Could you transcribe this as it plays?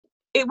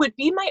it would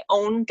be my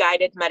own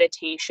guided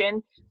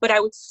meditation, but I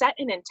would set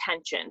an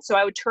intention. So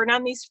I would turn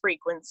on these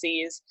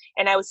frequencies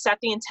and I would set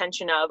the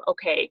intention of,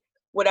 okay,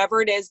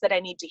 whatever it is that I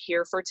need to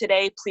hear for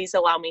today, please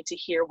allow me to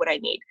hear what I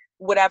need.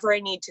 Whatever I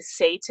need to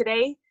say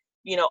today,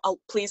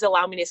 please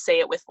allow me to say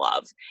it with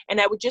love. And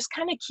I would just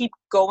kind of keep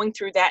going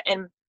through that.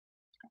 And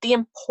the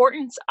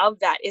importance of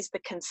that is the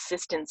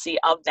consistency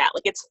of that.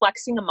 Like, it's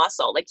flexing a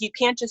muscle. Like, you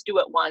can't just do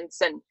it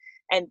once and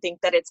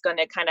think that it's going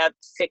to kind of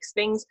fix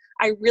things.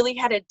 I really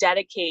had to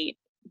dedicate,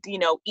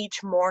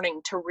 each morning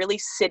to really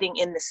sitting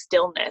in the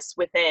stillness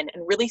within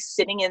and really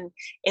sitting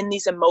in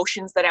these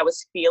emotions that I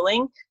was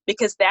feeling,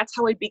 because that's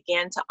how I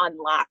began to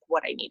unlock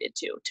what I needed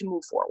to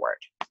move forward.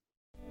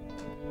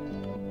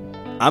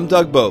 I'm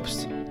Doug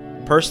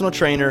Bopst, personal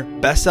trainer,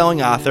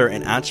 best-selling author,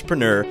 and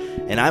entrepreneur,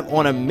 and I'm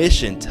on a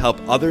mission to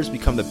help others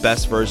become the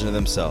best version of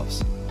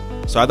themselves.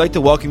 So I'd like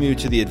to welcome you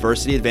to the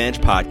Adversity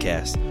Advantage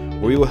podcast,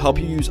 where we will help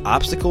you use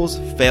obstacles,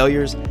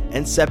 failures,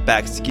 and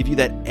setbacks to give you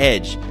that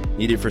edge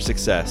needed for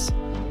success.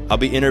 I'll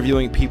be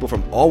interviewing people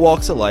from all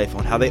walks of life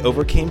on how they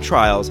overcame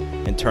trials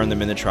and turned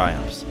them into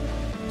triumphs.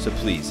 So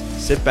please,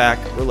 sit back,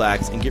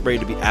 relax, and get ready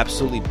to be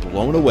absolutely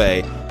blown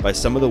away by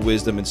some of the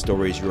wisdom and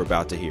stories you're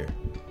about to hear.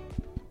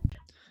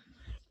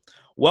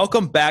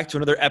 Welcome back to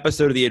another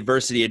episode of the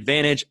Adversity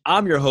Advantage.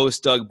 I'm your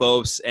host, Doug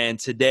Bopst, and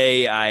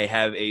today I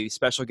have a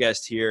special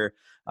guest here.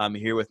 I'm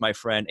here with my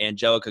friend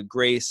Angelica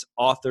Grace,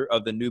 author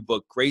of the new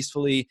book,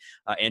 Gracefully.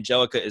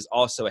 Angelica is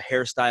also a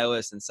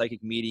hairstylist and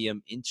psychic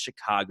medium in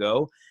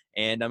Chicago,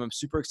 and I'm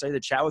super excited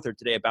to chat with her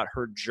today about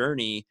her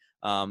journey.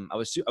 I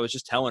was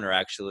just telling her,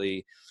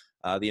 actually,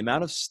 the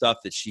amount of stuff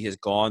that she has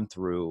gone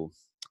through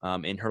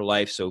in her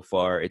life so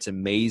far. It's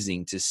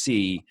amazing to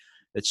see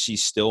that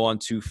she's still on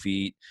 2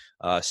 feet,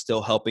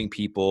 still helping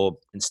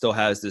people, and still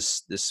has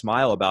this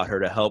smile about her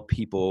to help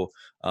people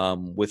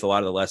with a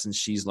lot of the lessons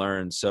she's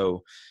learned.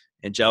 So,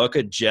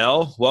 Angelica,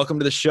 welcome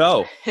to the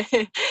show.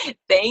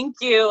 Thank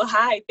you.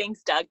 Hi.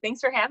 Thanks, Doug. Thanks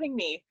for having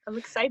me. I'm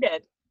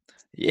excited.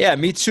 Yeah,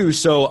 me too.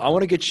 So I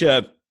want to get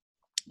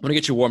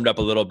you warmed up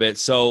a little bit.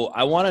 So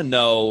I want to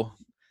know,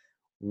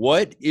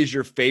 what is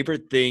your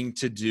favorite thing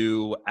to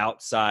do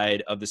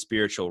outside of the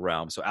spiritual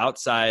realm? So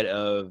outside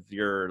of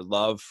your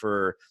love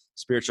for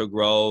spiritual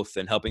growth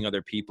and helping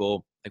other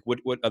people, like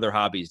what other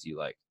hobbies do you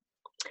like?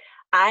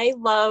 I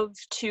love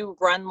to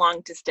run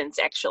long distance,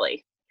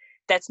 actually.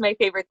 That's my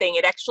favorite thing.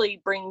 It actually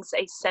brings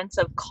a sense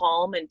of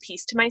calm and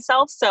peace to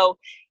myself. So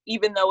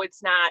even though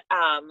it's not,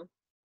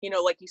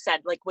 like you said,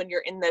 like when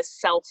you're in the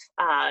self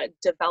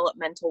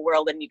developmental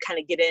world and you kind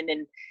of get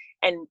in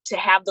and to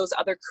have those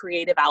other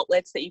creative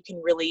outlets that you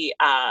can really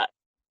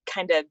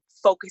kind of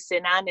focus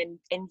in on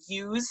and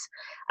use.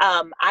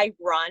 I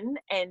run,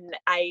 and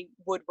I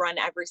would run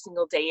every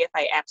single day if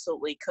I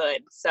absolutely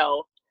could.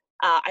 So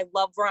I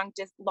love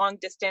long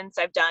distance.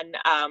 I've done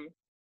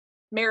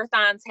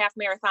marathons, half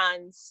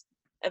marathons.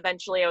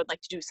 Eventually I would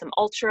like to do some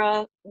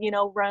ultra,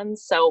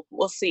 runs. So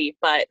we'll see,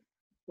 but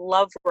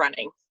love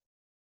running.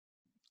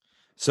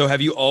 So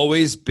have you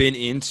always been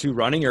into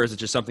running, or is it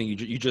just something you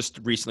just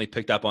recently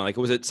picked up on? Like,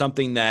 was it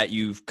something that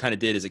you've kind of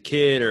did as a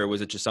kid, or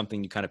was it just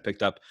something you kind of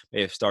picked up,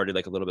 may have started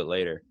like a little bit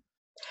later?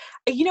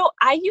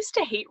 I used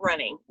to hate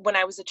running when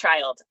I was a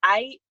child.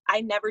 I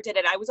never did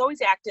it. I was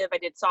always active. I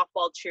did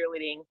softball,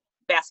 cheerleading,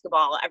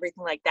 basketball,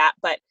 everything like that.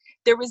 But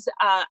there was,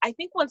 I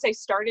think once I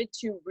started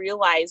to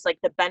realize like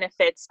the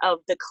benefits of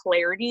the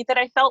clarity that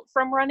I felt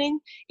from running,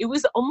 it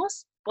was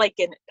almost like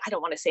I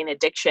don't want to say an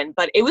addiction,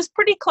 but it was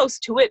pretty close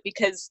to it,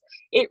 because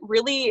it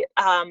really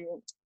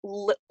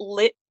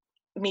lit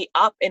me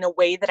up in a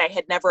way that I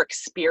had never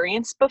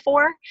experienced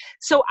before.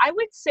 So I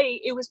would say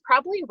it was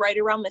probably right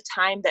around the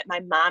time that my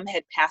mom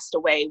had passed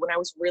away, when I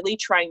was really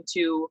trying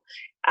to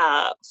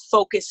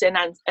focus in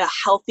on a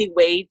healthy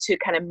way to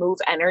kind of move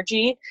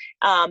energy.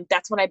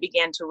 That's when I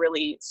began to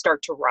really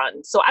start to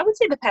run. So I would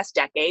say the past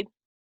decade.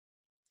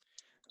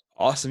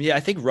 Awesome. Yeah, I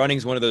think running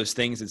is one of those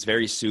things that's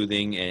very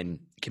soothing and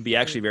can be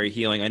actually very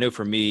healing. I know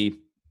for me,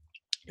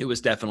 it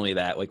was definitely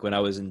that. Like when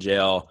I was in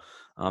jail,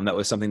 that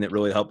was something that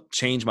really helped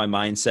change my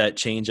mindset,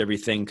 change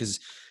everything.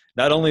 Because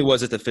not only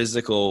was it the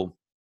physical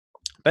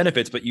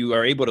benefits, but you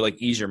are able to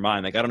like ease your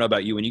mind. Like, I don't know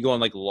about you, when you go on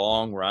like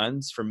long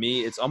runs, for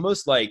me, it's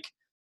almost like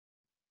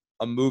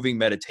a moving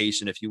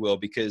meditation, if you will,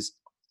 because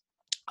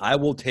I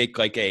will take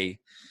as a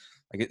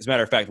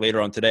matter of fact,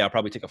 later on today, I'll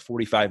probably take a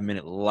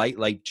 45-minute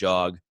light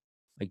jog,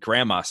 like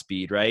grandma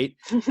speed, right?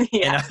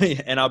 Yeah.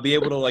 And I'll be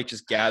able to like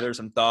just gather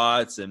some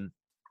thoughts and,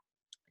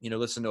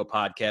 listen to a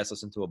podcast,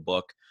 listen to a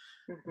book.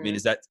 Mm-hmm. I mean,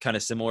 is that kind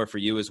of similar for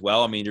you as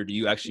well? I mean, or do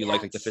you actually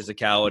like the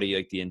physicality,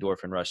 like the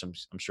endorphin rush? I'm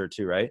sure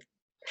too, right?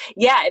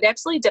 Yeah, it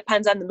absolutely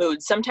depends on the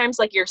mood. Sometimes,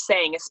 like you're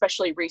saying,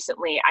 especially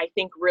recently, I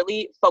think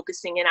really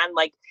focusing in on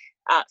like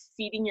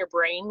feeding your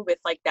brain with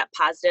like that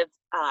positive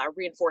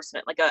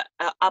reinforcement, like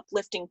a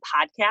uplifting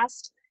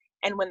podcast.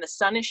 And when the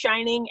sun is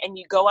shining and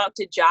you go out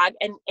to jog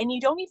and you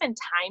don't even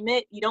time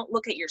it, you don't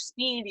look at your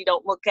speed, you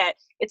don't look at,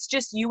 it's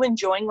just you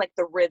enjoying like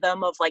the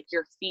rhythm of like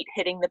your feet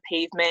hitting the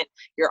pavement,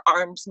 your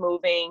arms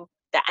moving,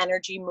 the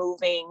energy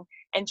moving,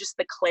 and just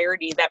the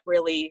clarity that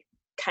really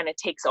kind of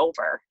takes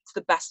over. It's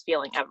the best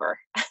feeling ever.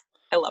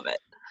 I love it.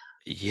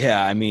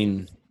 Yeah. I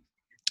mean,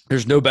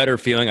 there's no better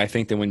feeling, I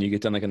think, than when you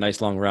get done like a nice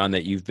long run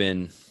that you've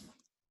been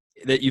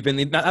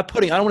not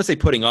putting, I don't want to say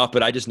putting off,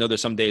 but I just know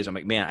there's some days I'm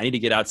like, man, I need to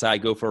get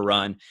outside, go for a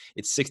run.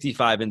 It's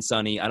 65 and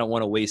sunny. I don't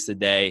want to waste the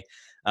day.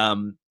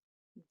 Um,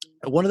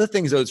 One of the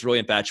things, though, that's really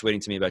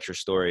infatuating to me about your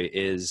story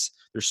is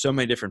there's so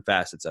many different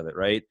facets of it,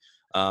 right?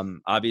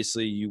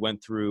 Obviously, you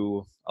went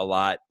through a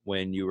lot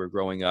when you were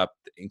growing up,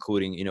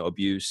 including,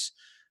 abuse,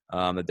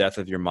 the death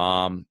of your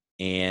mom,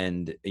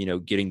 and,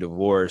 getting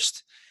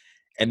divorced,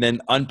 and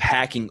then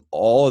unpacking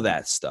all of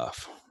that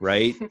stuff,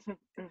 right?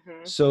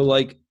 Mm-hmm. So,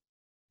 like,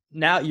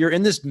 now you're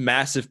in this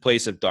massive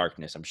place of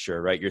darkness, I'm sure,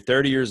 right? You're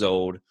 30 years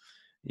old.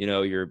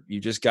 You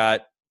just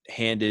got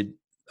handed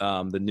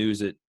the news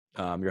that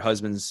your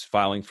husband's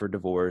filing for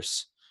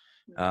divorce.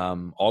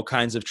 All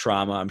kinds of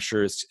trauma, I'm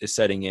sure, is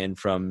setting in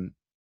from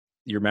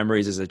your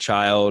memories as a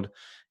child,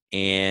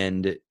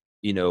 and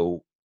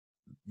your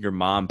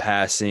mom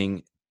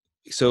passing.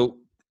 So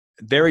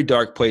very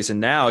dark place. And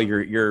now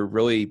you're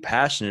really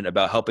passionate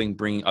about helping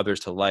bring others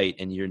to light,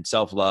 and you're in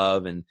self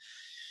love. And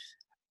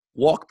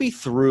walk me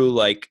through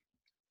like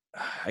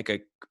a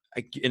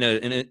like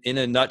in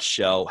a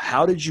nutshell,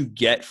 how did you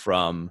get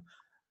from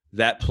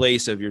that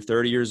place of you're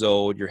 30 years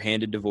old, you're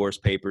handed divorce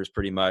papers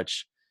pretty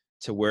much,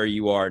 to where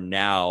you are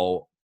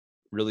now,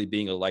 really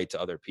being a light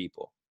to other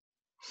people?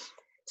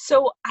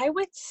 So I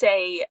would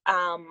say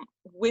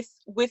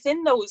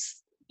within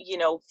those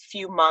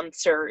few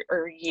months or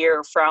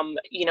year from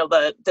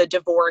the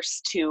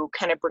divorce to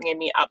kind of bringing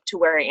me up to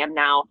where I am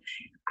now,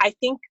 I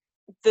think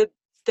the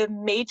the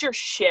major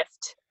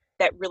shift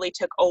that really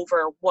took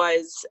over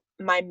was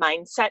my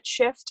mindset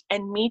shift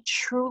and me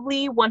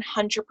truly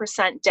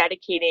 100%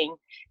 dedicating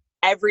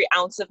every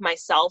ounce of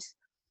myself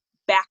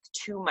back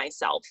to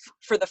myself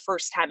for the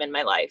first time in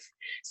my life.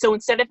 So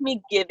instead of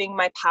me giving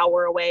my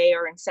power away,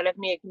 or instead of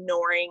me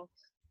ignoring,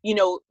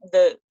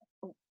 the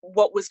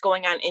what was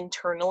going on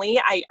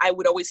internally, I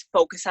would always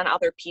focus on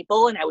other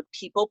people and I would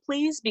people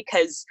please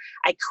because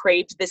I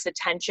craved this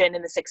attention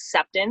and this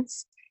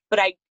acceptance, but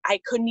I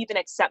couldn't even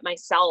accept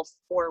myself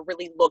or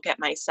really look at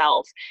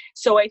myself.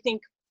 So I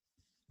think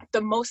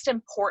the most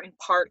important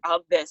part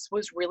of this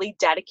was really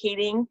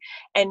dedicating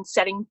and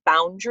setting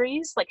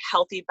boundaries, like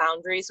healthy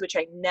boundaries, which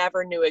I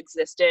never knew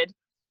existed,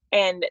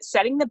 and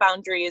setting the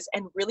boundaries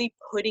and really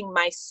putting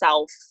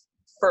myself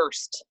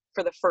first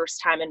for the first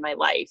time in my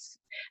life.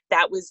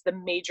 That was the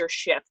major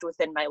shift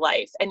within my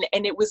life. And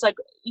it was like,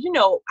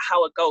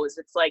 how it goes.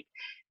 It's like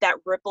that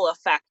ripple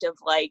effect of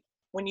like,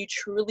 when you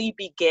truly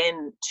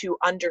begin to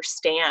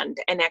understand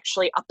and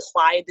actually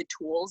apply the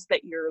tools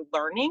that you're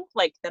learning,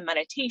 like the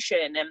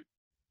meditation and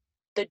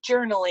the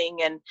journaling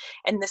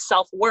and the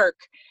self work,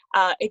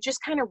 it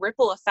just kind of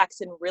ripple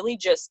effects and really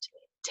just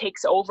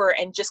takes over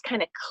and just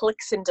kind of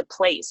clicks into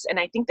place. And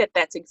I think that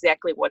that's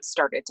exactly what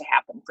started to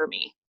happen for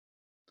me.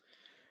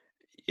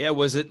 Yeah,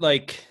 was it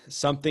like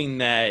something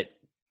that,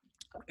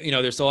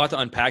 there's a lot to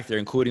unpack there,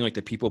 including like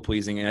the people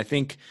pleasing. And I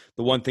think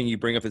the one thing you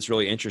bring up that's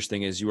really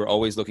interesting is you were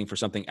always looking for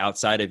something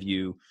outside of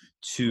you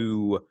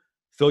to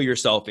fill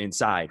yourself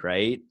inside,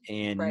 right?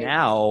 And Right.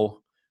 now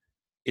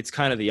it's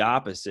kind of the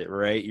opposite,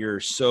 right? You're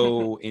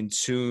so in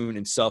tune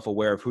and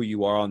self-aware of who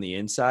you are on the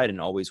inside and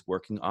always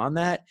working on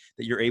that,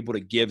 that you're able to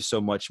give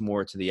so much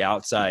more to the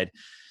outside.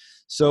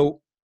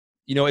 So,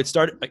 it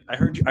started, like, I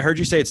heard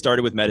you say it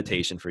started with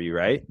meditation for you,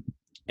 right?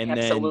 And then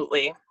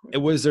Absolutely.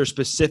 was there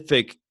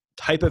specific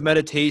type of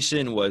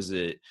meditation? Was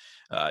it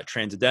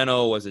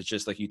transcendental? Was it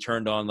just like you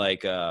turned on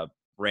like a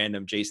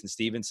random Jason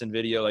Stevenson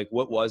video? Like,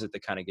 what was it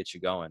that kind of gets you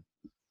going?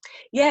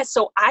 Yeah,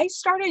 so I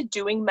started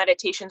doing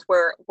meditations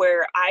where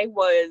I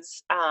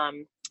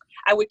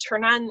would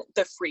turn on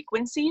the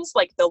frequencies,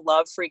 like the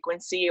love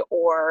frequency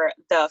or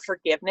the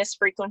forgiveness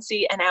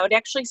frequency, and I would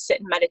actually sit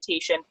in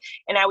meditation,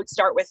 and I would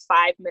start with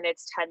 5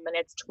 minutes, 10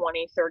 minutes,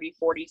 20, 30,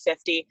 40,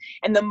 50.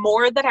 And the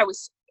more that I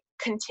was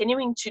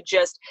continuing to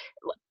just,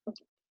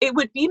 it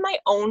would be my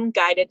own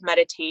guided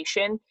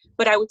meditation,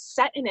 but I would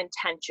set an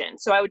intention.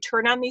 So I would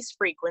turn on these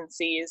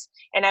frequencies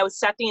and I would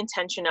set the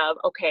intention of,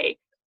 okay,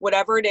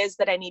 whatever it is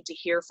that I need to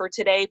hear for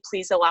today,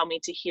 please allow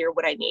me to hear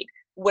what I need.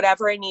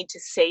 Whatever I need to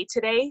say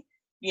today,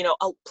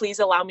 please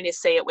allow me to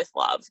say it with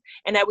love.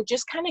 And I would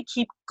just kind of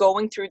keep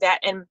going through that.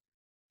 And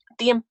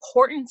the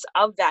importance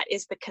of that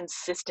is the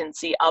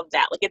consistency of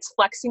that. Like, it's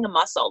flexing a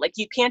muscle. Like,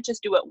 you can't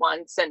just do it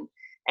once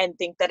and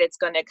think that it's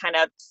going to kind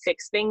of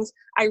fix things.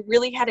 I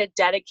really had to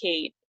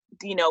dedicate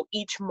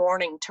each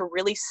morning to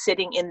really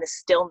sitting in the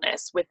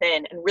stillness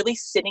within and really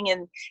sitting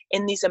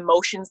in these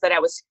emotions that I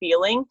was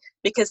feeling,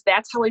 because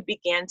that's how I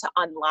began to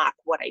unlock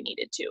what I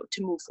needed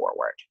to move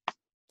forward.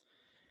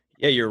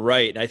 Yeah, you're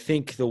right. And I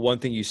think the one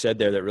thing you said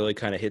there that really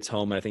kind of hits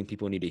home, and I think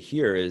people need to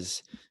hear,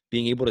 is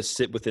being able to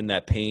sit within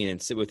that pain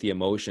and sit with the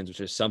emotions,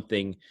 which is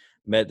something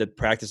the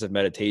practice of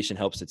meditation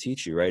helps to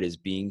teach you, right? Is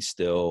being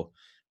still,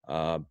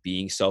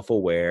 being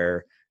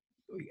self-aware,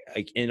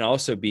 like, and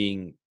also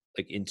being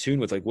like in tune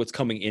with like what's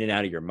coming in and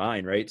out of your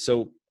mind, right?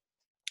 So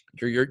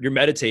you're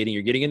meditating,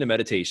 you're getting into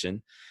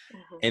meditation.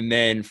 Mhm. And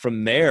then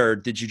from there,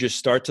 did you just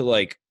start to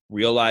like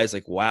realize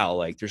like, wow,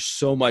 like there's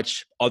so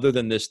much other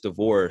than this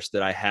divorce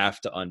that I have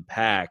to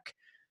unpack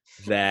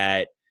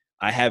that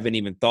I haven't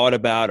even thought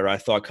about, or I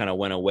thought kind of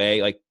went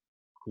away? Like,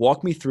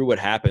 walk me through what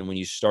happened when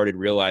you started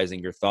realizing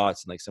your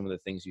thoughts and like some of the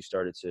things you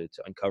started to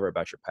uncover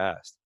about your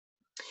past.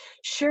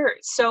 Sure.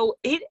 So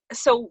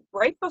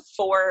right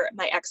before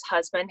my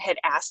ex-husband had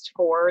asked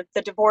for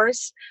the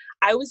divorce,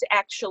 I was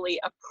actually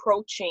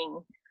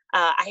approaching,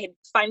 I had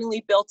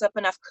finally built up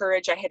enough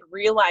courage. I had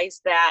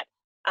realized that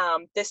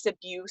this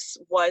abuse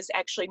was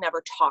actually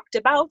never talked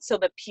about. So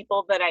the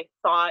people that I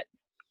thought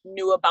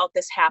knew about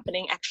this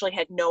happening actually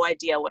had no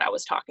idea what I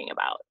was talking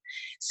about.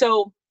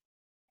 So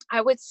I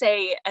would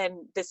say, and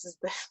this is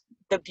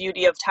the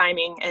beauty of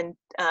timing and,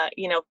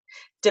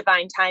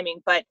 divine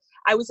timing, but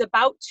I was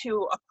about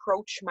to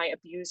approach my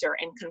abuser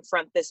and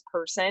confront this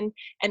person.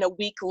 And a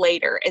week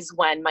later is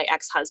when my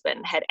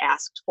ex-husband had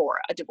asked for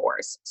a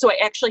divorce. So I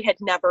actually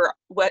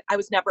I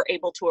was never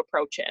able to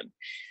approach him.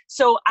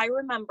 So I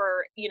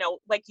remember,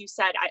 like you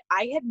said,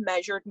 I had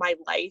measured my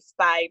life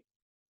by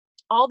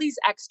all these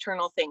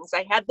external things.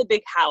 I had the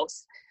big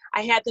house,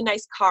 I had the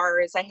nice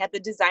cars, I had the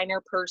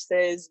designer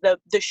purses, the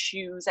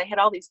shoes, I had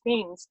all these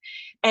things.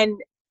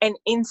 And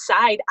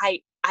inside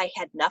I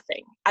had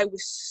nothing. I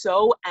was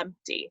so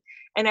empty.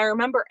 And I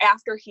remember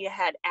after he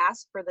had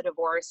asked for the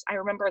divorce, I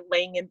remember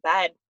laying in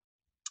bed,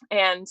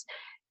 and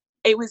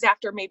it was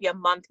after maybe a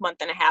month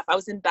and a half. I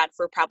was in bed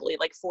for probably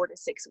like 4 to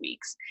 6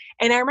 weeks.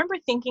 And I remember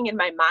thinking in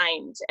my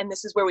mind, and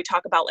this is where we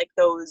talk about like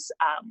those,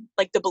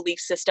 like the belief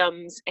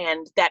systems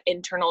and that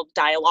internal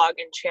dialogue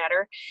and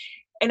chatter.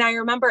 And I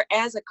remember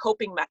as a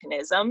coping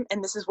mechanism,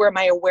 and this is where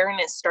my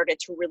awareness started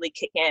to really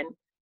kick in.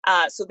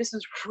 So this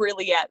is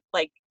really at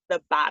like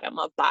the bottom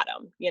of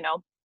bottom,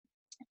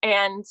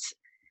 and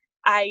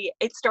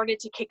it started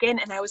to kick in,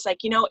 and I was like,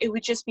 it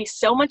would just be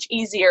so much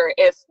easier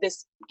if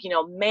this,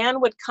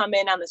 man would come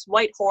in on this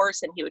white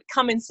horse and he would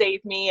come and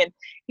save me, and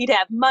he'd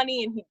have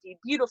money and he'd be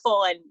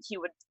beautiful and he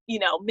would,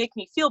 make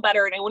me feel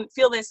better and I wouldn't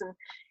feel this.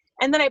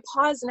 And then I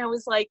paused and I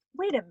was like,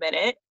 wait a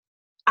minute,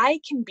 I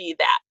can be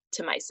that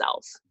to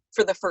myself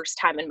for the first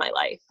time in my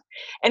life.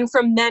 And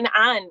from then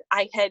on,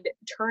 I had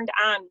turned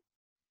on,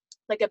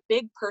 like, a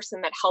big person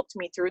that helped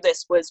me through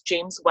this was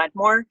James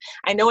Wedmore.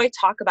 I know I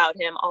talk about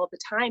him all the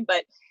time,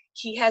 but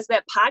he has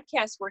that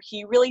podcast where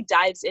he really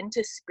dives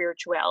into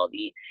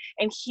spirituality,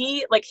 and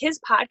his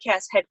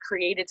podcast had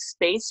created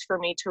space for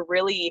me to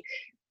really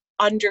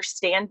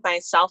understand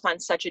myself on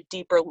such a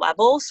deeper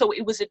level. So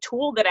it was a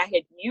tool that I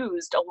had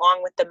used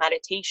along with the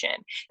meditation.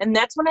 And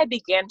that's when I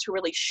began to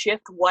really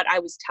shift what I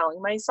was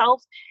telling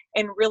myself,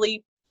 and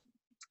really,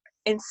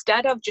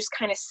 instead of just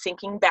kind of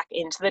sinking back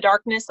into the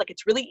darkness, like,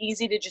 it's really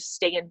easy to just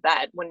stay in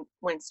bed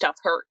when stuff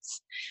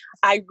hurts.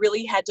 I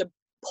really had to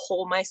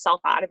pull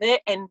myself out of it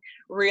and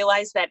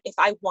realize that if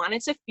I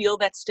wanted to feel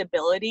that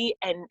stability,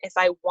 and if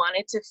I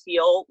wanted to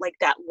feel like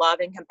that love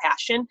and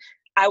compassion,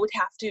 I would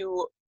have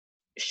to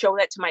show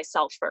that to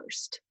myself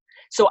first.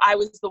 So I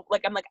was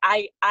I'm like,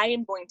 I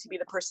am going to be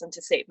the person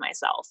to save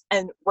myself.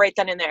 And right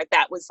then and there,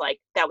 that was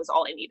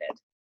all I needed.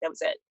 That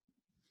was it.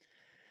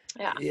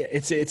 Yeah. Yeah,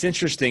 it's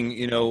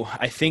interesting.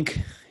 I think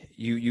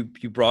you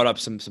brought up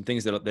some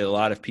things that a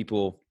lot of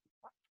people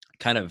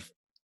kind of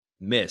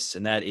miss,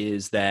 and that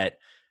is that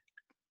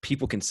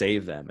people can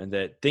save them, and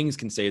that things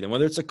can save them,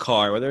 whether it's a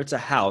car, whether it's a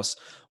house,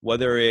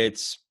 whether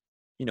it's,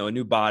 a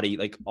new body,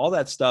 like all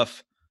that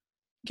stuff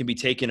can be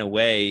taken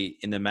away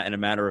in a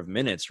matter of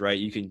minutes, right?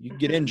 You can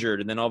get Mm-hmm.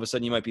 injured, and then all of a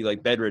sudden you might be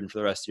like bedridden for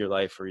the rest of your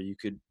life, or you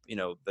could,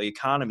 the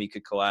economy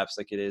could collapse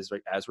like it is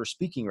right as we're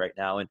speaking right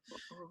now. And,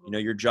 Mm-hmm.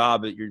 your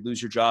job, you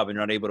lose your job and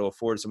you're not able to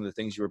afford some of the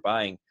things you were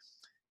buying.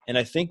 And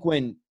I think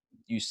when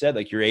you said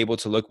like you're able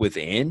to look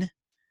within,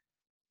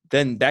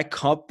 then that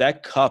cup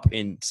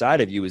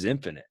inside of you is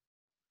infinite,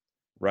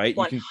 right?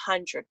 You can,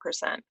 100%.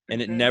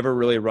 and it Mm-hmm. never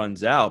really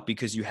runs out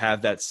because you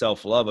have that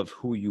self-love of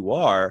who you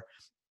are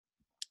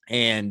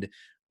and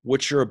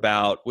what you're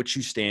about, what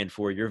you stand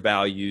for, your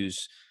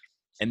values.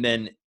 And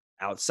then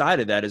outside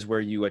of that is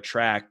where you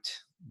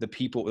attract the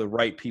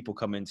right people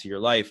come into your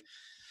life.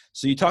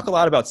 So you talk a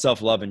lot about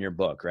self-love in your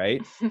book,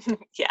 right?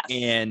 Yes.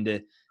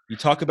 And you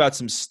talk about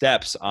some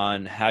steps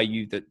on how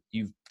you've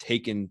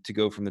taken to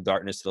go from the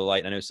darkness to the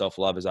light. I know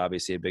self-love is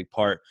obviously a big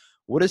part.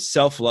 What does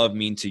self-love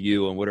mean to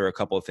you, and what are a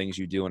couple of things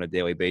you do on a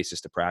daily basis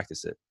to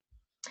practice it?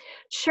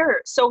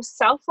 Sure. So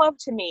self-love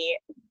to me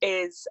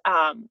is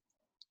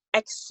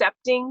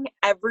accepting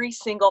every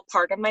single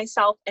part of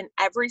myself and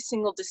every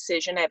single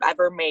decision I've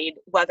ever made,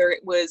 whether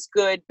it was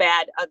good,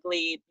 bad,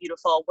 ugly,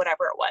 beautiful,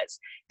 whatever it was.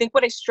 I think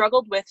what I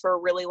struggled with for a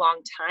really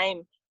long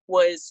time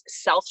was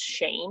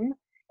self-shame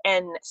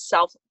and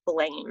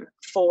self-blame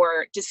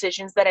for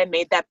decisions that I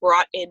made that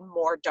brought in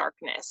more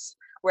darkness,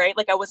 right?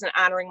 Like, I wasn't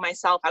honoring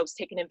myself. I was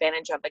taken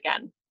advantage of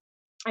again.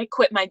 I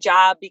quit my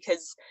job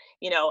because,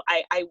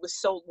 I was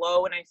so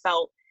low, and I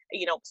felt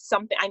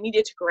something, I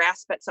needed to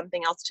grasp at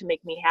something else to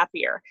make me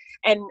happier.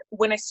 And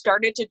when I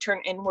started to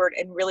turn inward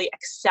and really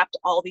accept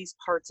all these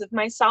parts of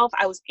myself,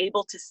 I was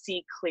able to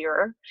see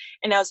clearer,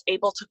 and I was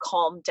able to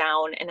calm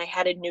down, and I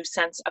had a new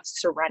sense of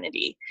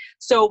serenity.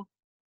 So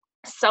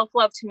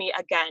self-love to me,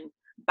 again,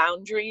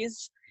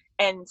 boundaries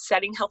and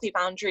setting healthy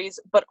boundaries,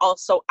 but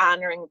also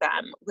honoring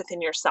them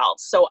within yourself.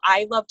 So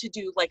I love to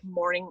do like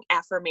morning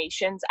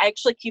affirmations. I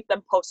actually keep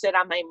them posted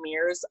on my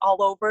mirrors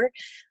all over,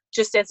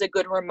 just as a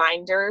good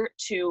reminder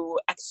to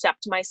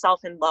accept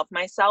myself and love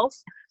myself.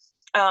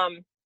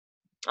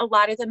 A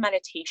lot of the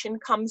meditation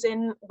comes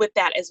in with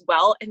that as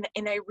well.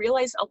 And I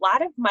realize a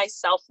lot of my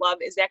self-love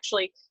is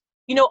actually,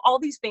 all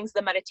these things,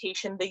 the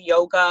meditation, the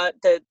yoga,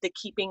 the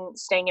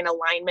staying in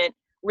alignment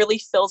really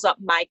fills up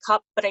my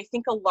cup. But I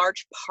think a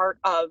large part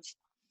of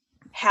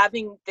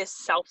having this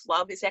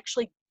self-love is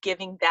actually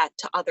giving that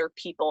to other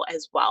people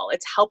as well.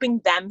 It's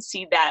helping them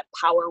see that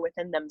power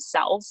within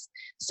themselves,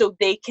 so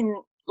they can,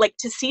 like,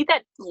 to see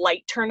that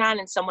light turn on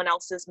in someone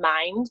else's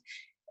mind.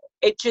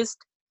 It just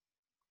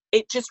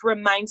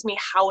reminds me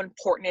how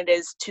important it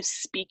is to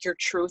speak your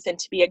truth and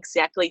to be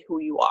exactly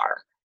who you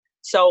are.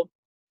 So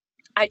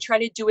I try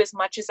to do as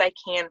much as I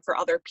can for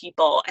other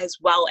people, as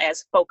well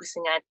as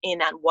focusing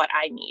in on what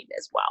I need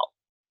as well.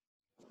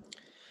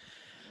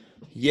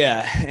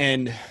 Yeah.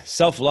 And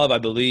self-love, I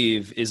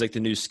believe, is like the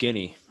new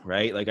skinny,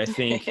 right? Like, I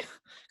think,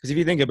 because if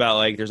you think about,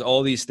 like, there's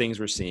all these things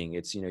we're seeing.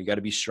 It's, you got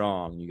to be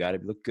strong. You got to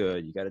look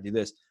good. You got to do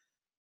this.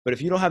 But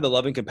if you don't have the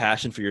love and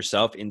compassion for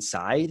yourself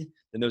inside,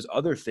 then those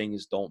other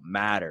things don't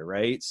matter,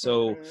 right?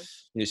 So,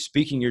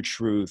 speaking your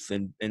truth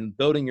and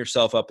building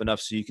yourself up enough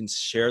so you can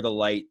share the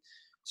light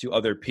to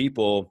other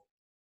people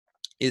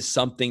is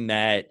something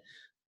that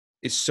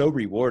is so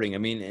rewarding. I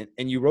mean,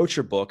 and you wrote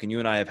your book, and you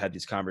and I have had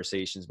these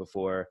conversations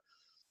before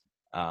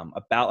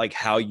about like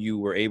how you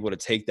were able to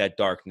take that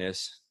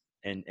darkness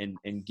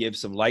and give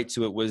some light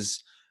to it.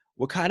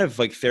 What kind of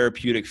like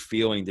therapeutic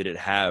feeling did it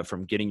have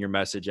from getting your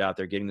message out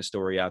there, getting the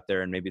story out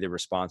there, and maybe the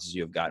responses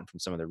you have gotten from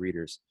some of the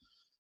readers?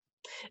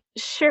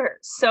 Sure.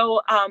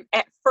 So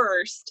at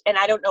first, and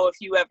I don't know if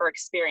you ever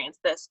experienced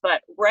this,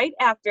 but right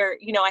after,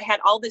 I had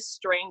all this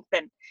strength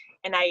and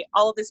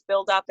all this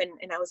build up, and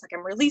I was like,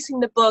 I'm releasing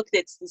the book.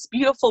 It's this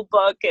beautiful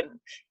book, and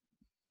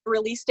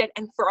released it.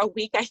 And for a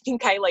week, I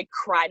think I like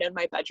cried on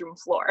my bedroom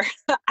floor.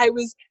 I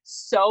was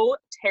so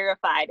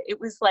terrified. It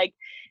was like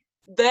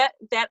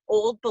that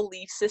old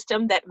belief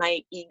system that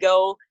my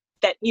ego,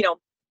 that,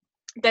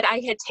 that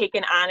I had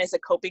taken on as a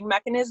coping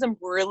mechanism,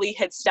 really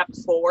had stepped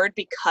forward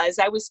because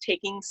I was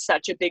taking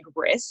such a big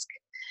risk.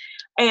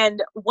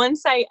 And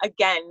once I,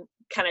 again,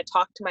 kind of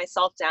talked to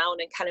myself down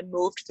and kind of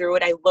moved through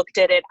it, I looked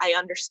at it, I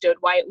understood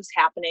why it was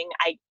happening.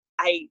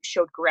 I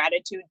showed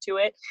gratitude to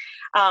it.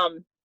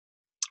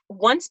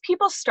 Once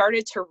people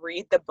started to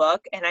read the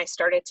book and I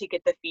started to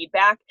get the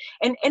feedback,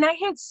 and I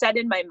had said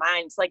in my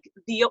mind, like,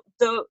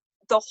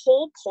 the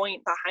whole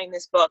point behind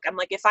this book, I'm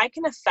like, if I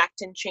can affect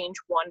and change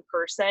one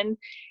person,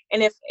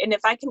 and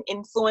if I can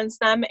influence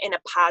them in a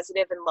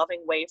positive and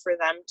loving way for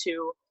them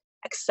to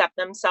accept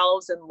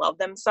themselves and love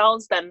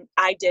themselves, then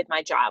I did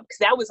my job, because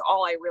that was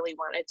all I really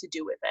wanted to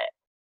do with it.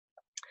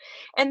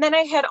 And then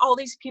I had all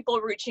these people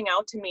reaching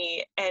out to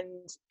me,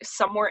 and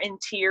some were in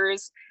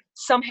tears.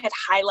 Some had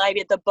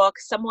highlighted the book.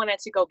 Some wanted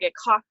to go get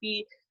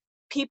coffee.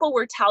 People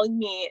were telling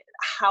me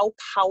how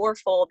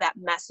powerful that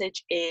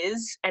message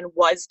is and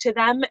was to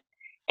them,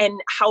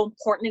 and how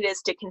important it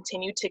is to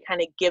continue to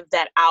kind of give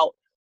that out.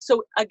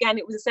 So again,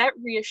 it was that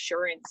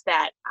reassurance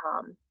that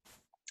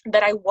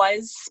that I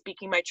was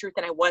speaking my truth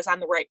and I was on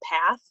the right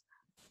path.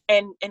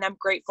 And I'm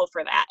grateful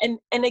for that.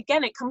 And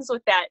again, it comes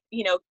with that,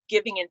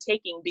 giving and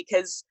taking,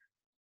 because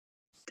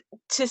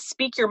to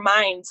speak your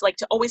minds, like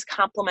to always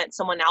compliment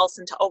someone else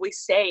and to always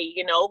say,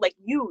 like,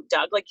 you,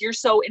 Doug, like, you're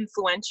so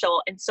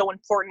influential and so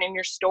important, and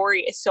your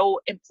story is so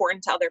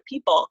important to other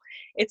people.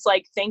 It's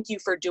like, thank you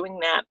for doing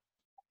that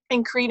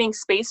and creating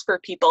space for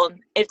people. And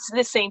it's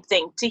the same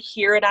thing. To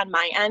hear it on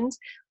my end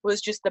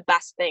was just the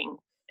best thing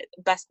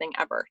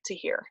ever to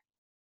hear.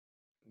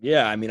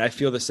 Yeah. I mean, I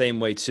feel the same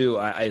way too.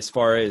 As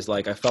far as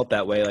like, I felt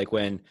that way, like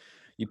when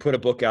you put a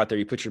book out there,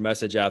 you put your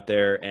message out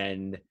there,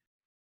 and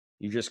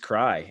you just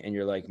cry, and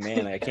you're like,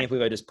 man, I can't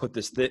believe I just put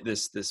this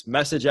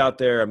message out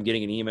there. I'm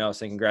getting an email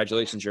saying,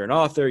 congratulations, you're an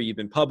author, you've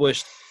been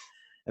published.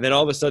 And then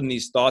all of a sudden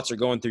these thoughts are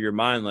going through your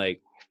mind.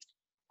 Like,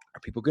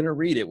 are people going to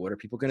read it? What are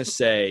people going to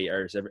say?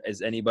 Or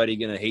is anybody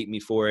going to hate me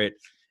for it?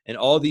 And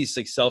all these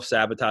like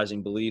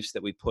self-sabotaging beliefs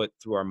that we put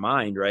through our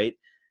mind. Right.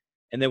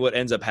 And then what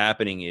ends up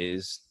happening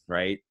is,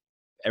 right,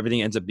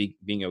 everything ends up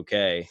being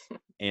okay.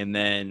 And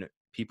then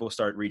people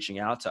start reaching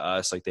out to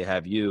us, like they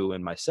have you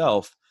and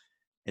myself,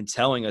 and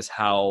telling us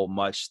how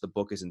much the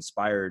book has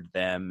inspired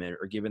them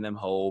or given them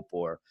hope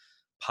or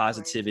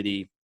positivity.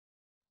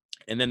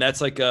 Right. And then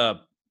that's like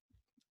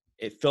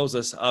it fills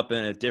us up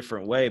in a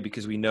different way,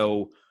 because we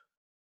know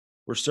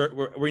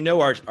we know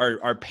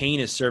our pain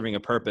is serving a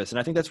purpose. And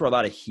I think that's where a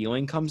lot of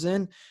healing comes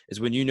in, is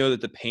when you know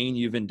that the pain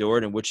you've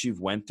endured and what you've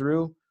went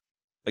through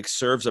like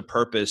serves a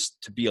purpose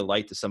to be a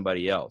light to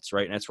somebody else,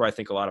 right? And that's where I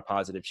think a lot of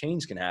positive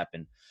change can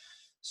happen.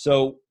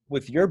 So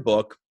with your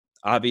book,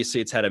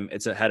 obviously it's had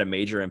a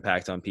major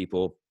impact on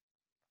people,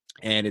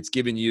 and it's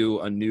given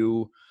you a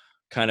new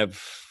kind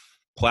of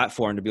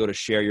platform to be able to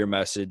share your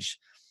message.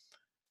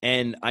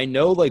 And I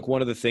know like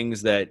one of the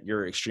things that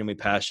you're extremely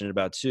passionate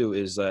about too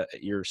is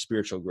your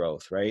spiritual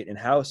growth, right? And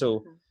how,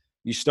 so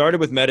you started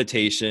with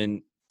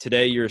meditation.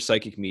 Today you're a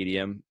psychic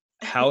medium.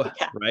 How,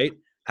 Yeah. right?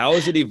 How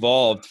has it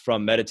evolved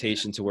from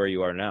meditation to where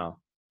you are now?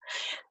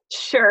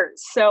 Sure.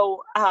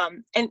 So,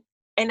 and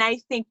I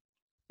think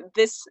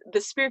the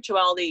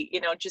spirituality,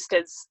 just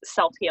as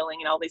self-healing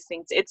and all these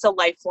things, it's a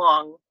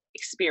lifelong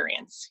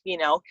experience,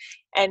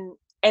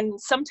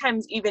 and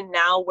sometimes even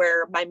now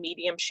where my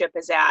mediumship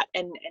is at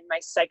and my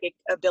psychic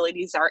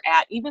abilities are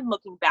at, even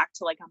looking back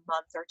to like a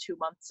month or 2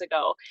 months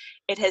ago,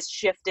 it has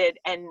shifted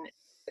and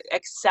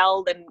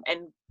excelled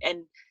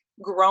and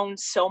grown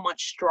so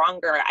much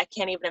stronger. I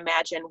can't even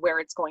imagine where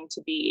it's going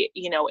to be,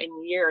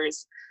 in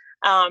years.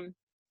 Um,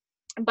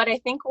 but I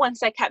think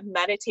once I kept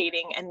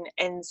meditating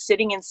and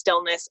sitting in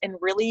stillness and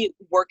really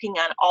working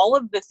on all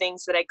of the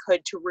things that I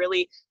could to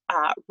really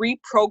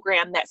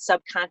reprogram that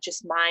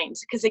subconscious mind,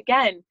 because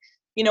again,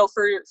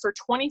 for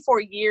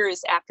 24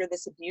 years after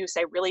this abuse,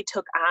 I really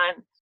took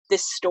on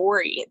this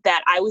story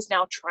that I was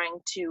now trying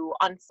to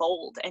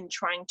unfold and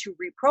trying to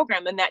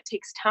reprogram, and that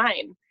takes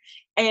time.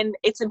 And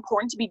it's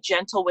important to be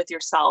gentle with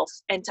yourself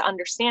and to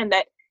understand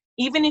that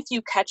even if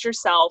you catch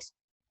yourself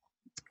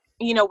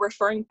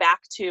referring back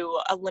to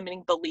a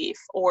limiting belief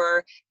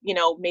or,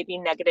 maybe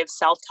negative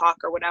self-talk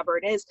or whatever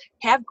it is,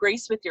 have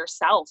grace with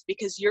yourself,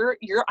 because you're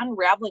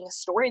unraveling a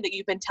story that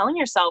you've been telling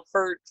yourself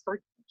for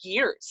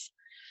years.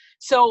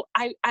 So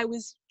I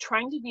was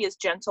trying to be as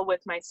gentle with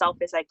myself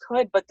as I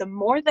could, but the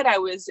more that I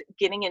was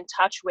getting in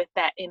touch with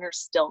that inner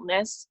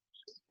stillness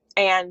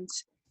and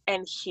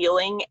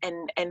healing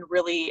and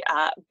really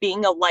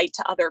being a light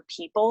to other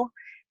people,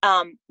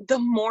 the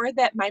more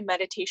that my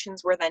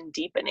meditations were then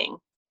deepening.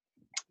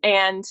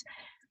 And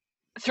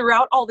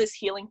throughout all this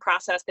healing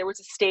process, there was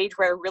a stage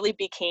where I really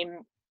became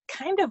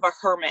kind of a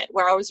hermit,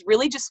 where I was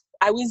really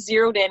I was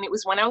zeroed in. It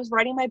was when I was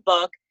writing my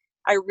book.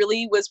 I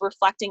really was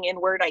reflecting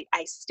inward.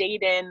 I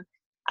stayed in,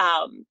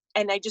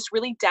 and I just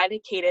really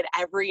dedicated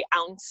every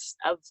ounce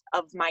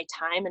of my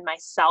time and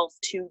myself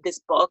to this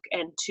book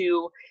and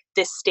to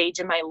this stage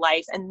in my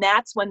life. And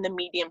that's when the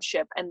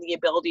mediumship and the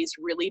abilities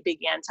really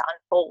began to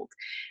unfold,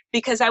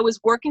 because I was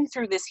working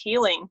through this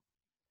healing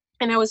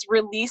and I was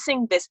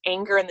releasing this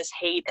anger and this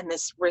hate and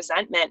this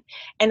resentment.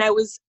 And I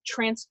was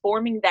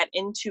transforming that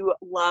into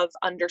love,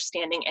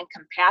 understanding, and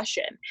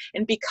compassion.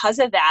 And because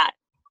of that,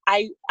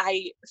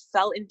 I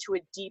fell into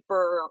a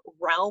deeper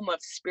realm of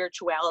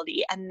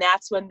spirituality. And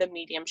that's when the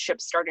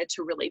mediumship started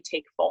to really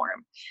take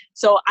form.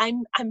 So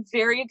I'm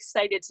very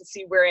excited to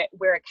see where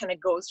it kind of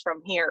goes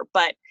from here.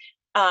 But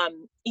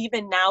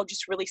even now,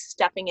 just really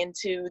stepping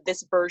into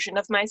this version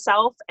of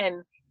myself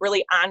and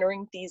really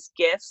honoring these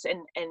gifts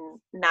and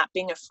not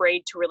being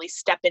afraid to really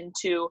step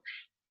into,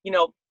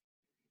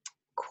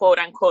 quote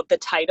unquote, the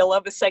title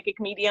of a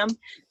psychic medium,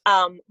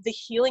 the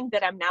healing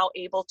that I'm now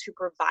able to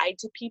provide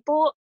to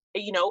people,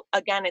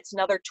 again, it's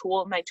another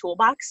tool in my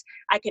toolbox.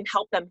 I can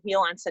help them heal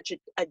on such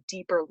a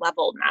deeper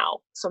level now.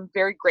 So I'm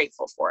very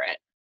grateful for it.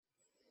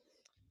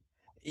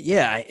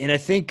 Yeah, and I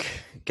think,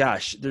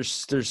 gosh,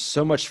 there's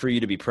so much for you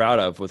to be proud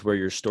of with where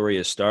your story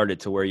has started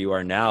to where you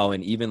are now,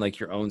 and even like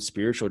your own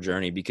spiritual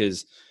journey,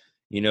 because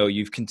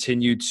you've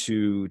continued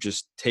to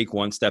just take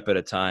one step at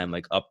a time,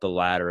 like up the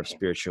ladder of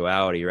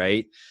spirituality,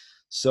 right?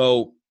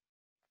 So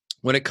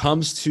when it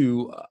comes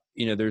to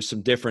there's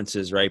some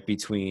differences, right,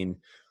 between,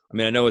 I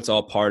mean, I know it's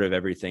all part of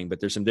everything, but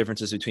there's some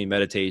differences between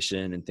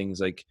meditation and things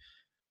like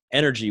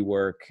energy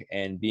work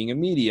and being a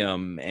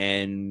medium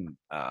and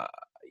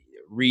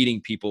reading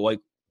people. Like,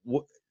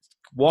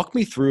 walk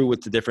me through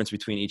what the difference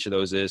between each of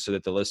those is so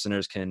that the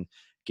listeners can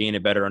gain a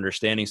better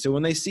understanding. So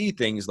when they see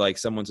things like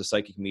someone's a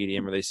psychic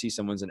medium or they see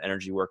someone's an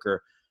energy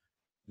worker,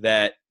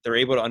 that they're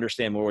able to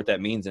understand more what that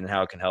means and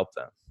how it can help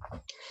them.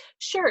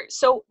 Sure.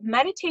 So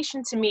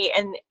meditation to me,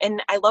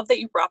 and I love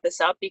that you brought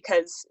this up,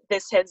 because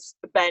this has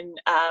been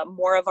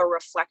more of a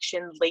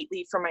reflection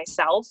lately for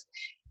myself.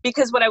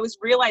 Because what I was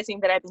realizing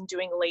that I've been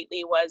doing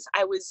lately was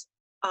I was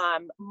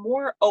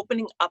more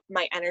opening up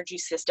my energy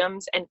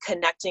systems and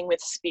connecting with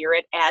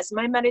spirit as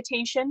my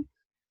meditation.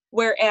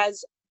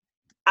 Whereas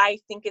I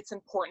think it's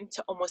important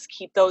to almost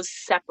keep those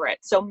separate.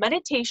 So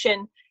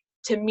meditation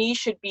to me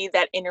should be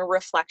that inner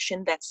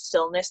reflection, that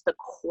stillness, the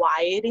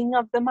quieting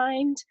of the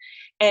mind,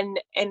 and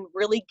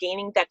really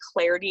gaining that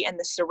clarity and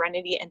the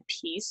serenity and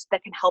peace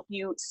that can help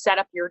you set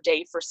up your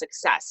day for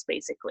success.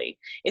 Basically,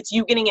 it's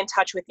you getting in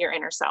touch with your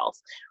inner self.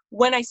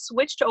 When I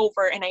switched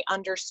over and I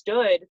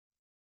understood,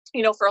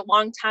 for a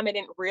long time, I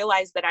didn't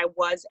realize that I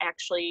was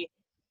actually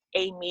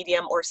a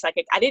medium or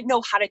psychic. I didn't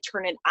know how to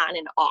turn it on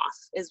and off,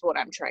 is what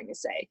I'm trying to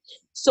say.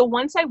 So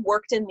once I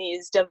worked in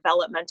these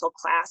developmental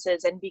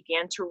classes and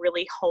began to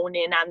really hone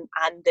in on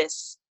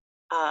this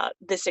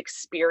this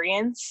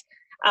experience,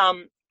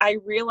 I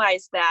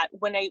realized that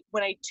when I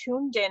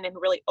tuned in and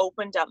really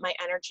opened up my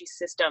energy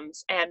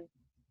systems and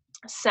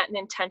set an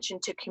intention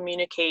to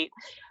communicate,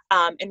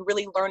 and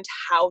really learned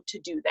how to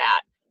do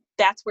that,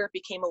 that's where it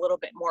became a little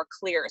bit more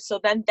clear. So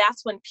then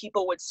that's when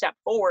people would step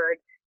forward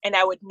and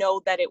I would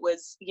know that it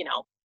was,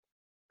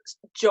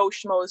 Joe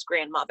Schmo's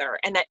grandmother.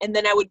 And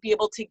then I would be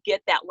able to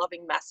get that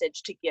loving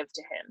message to give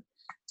to him.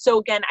 So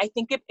again, I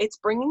think it's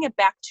bringing it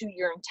back to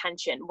your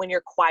intention when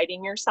you're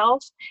quieting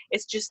yourself.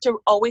 It's just to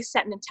always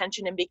set an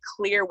intention and be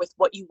clear with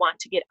what you want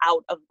to get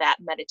out of that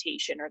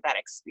meditation or that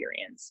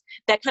experience.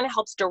 That kind of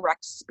helps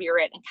direct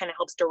spirit and kind of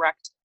helps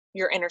direct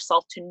your inner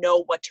self to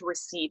know what to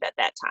receive at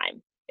that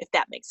time, if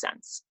that makes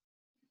sense.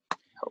 I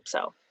hope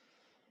so.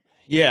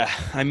 Yeah.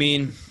 I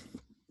mean,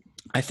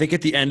 I think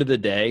at the end of the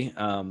day,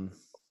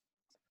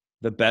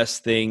 the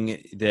best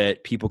thing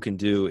that people can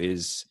do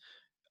is,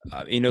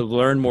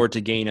 learn more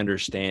to gain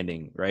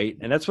understanding, right?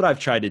 And that's what I've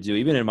tried to do,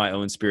 even in my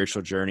own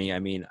spiritual journey. I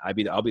mean,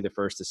 I'll be the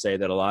first to say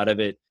that a lot of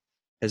it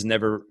has I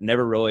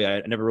never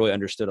really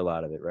understood a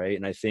lot of it, right?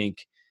 And I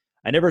think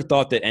I never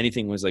thought that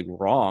anything was like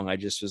wrong. I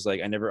just was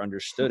like, I never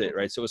understood it,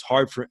 right? So it was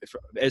hard for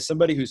as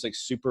somebody who's like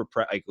super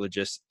Yeah,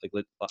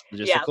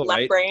 logistical, left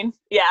right? brain.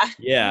 Yeah.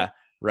 Yeah,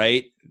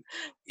 right.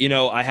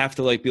 I have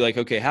to like be like,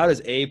 okay, how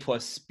does A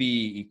plus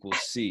B equals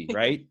C,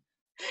 right?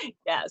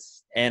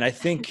 Yes. And I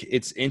think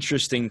it's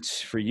interesting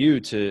for you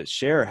to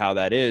share how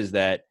that is,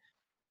 that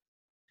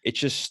it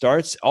just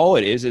starts, all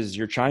it is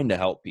you're trying to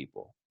help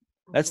people.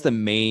 That's the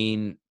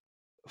main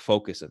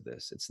focus of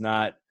this. It's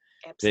not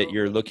that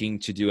you're Absolutely. looking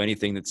to do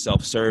anything that's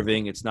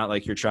self-serving. It's not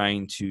like you're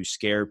trying to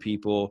scare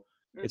people.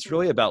 It's Mm-hmm.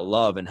 really about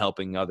love and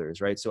helping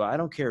others, right? So I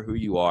don't care who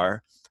you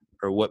are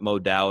or what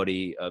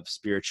modality of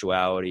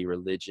spirituality,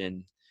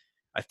 religion.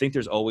 I think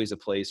there's always a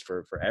place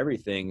for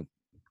everything.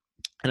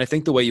 And I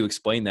think the way you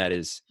explain that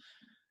is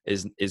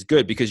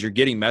good, because you're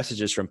getting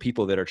messages from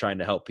people that are trying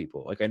to help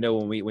people. Like I know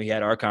when we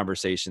had our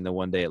conversation the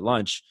one day at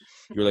lunch,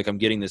 you're like, I'm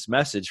getting this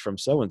message from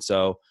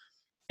so-and-so,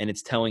 and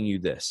it's telling you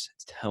this,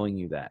 it's telling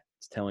you that,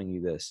 it's telling you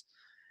this.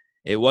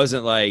 It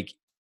wasn't like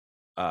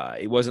in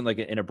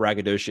a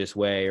braggadocious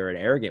way or an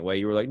arrogant way.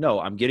 You were like, no,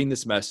 I'm getting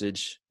this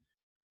message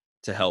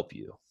to help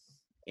you.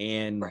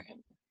 And Right.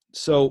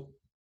 so,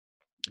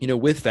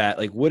 with that,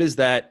 like, what does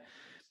that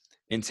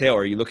entail?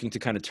 Are you looking to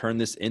kind of turn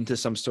this into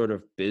some sort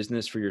of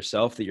business for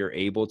yourself, that you're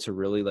able to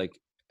really like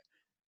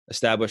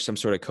establish some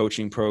sort of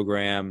coaching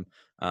program,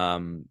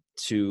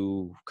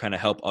 to kind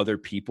of help other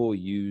people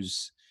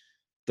use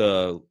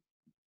the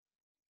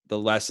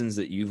lessons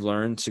that you've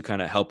learned to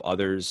kind of help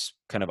others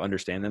kind of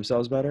understand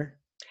themselves better?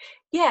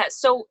 Yeah.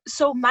 So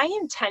my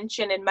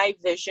intention and my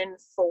vision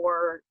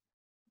for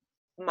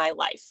my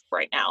life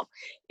right now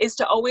is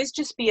to always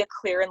just be a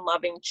clear and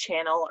loving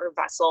channel or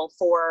vessel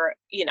for,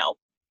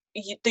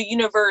 the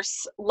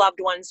universe, loved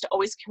ones, to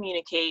always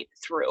communicate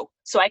through.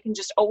 So I can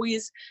just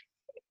always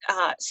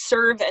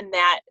serve in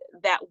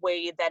that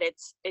way, that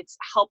it's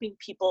helping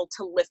people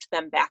to lift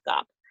them back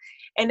up.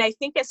 And I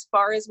think as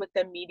far as with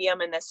the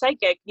medium and the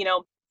psychic,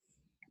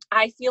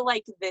 I feel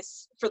like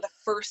this, for the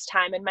first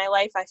time in my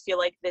life, I feel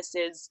like this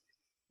is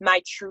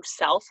my true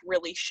self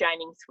really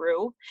shining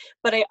through.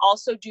 But I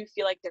also do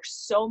feel like there's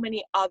so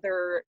many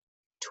other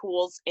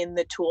tools in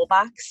the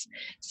toolbox.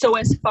 So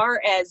as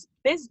far as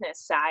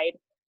business side,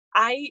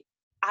 I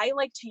I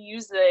like to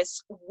use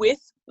this with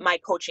my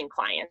coaching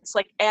clients,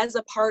 like as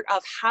a part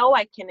of how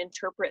I can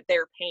interpret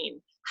their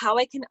pain, how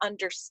I can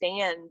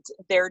understand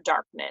their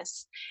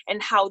darkness,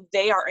 and how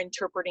they are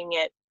interpreting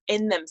it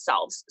in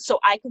themselves. So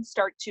I can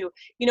start to,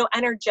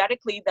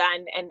 energetically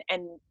then,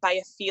 and by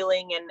a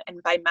feeling,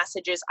 and by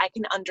messages, I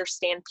can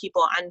understand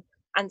people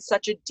on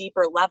such a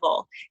deeper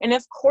level. And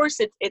of course,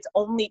 it's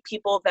only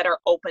people that are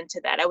open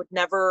to that. I would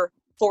never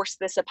force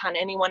this upon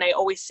anyone. I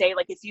always say,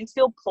 like, if you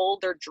feel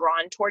pulled or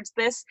drawn towards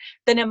this,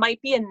 then it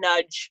might be a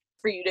nudge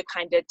for you to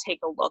kind of take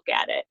a look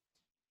at it.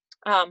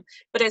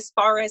 But as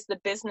far as the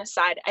business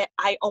side,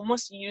 I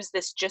almost use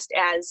this just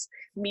as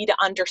me to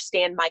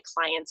understand my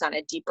clients on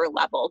a deeper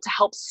level, to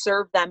help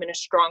serve them in a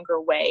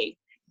stronger way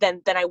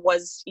than I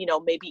was,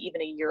 maybe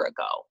even a year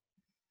ago.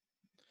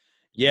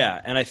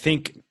 Yeah. And I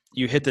think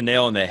you hit the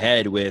nail on the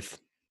head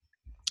with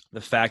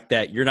the fact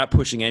that you're not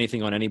pushing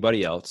anything on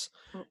anybody else.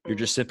 You're Mm-mm.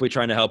 just simply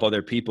trying to help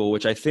other people,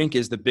 which I think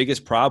is the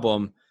biggest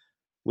problem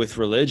with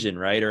religion,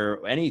 right?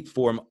 Or any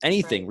form,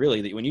 anything Right.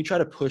 really, that when you try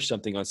to push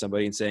something on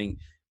somebody and saying,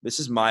 this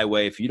is my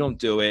way, if you don't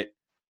do it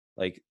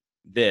like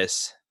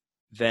this,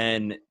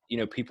 then,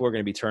 people are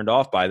going to be turned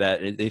off by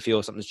that. And they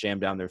feel something's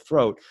jammed down their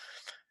throat.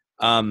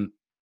 Um,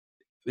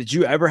 did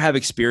you ever have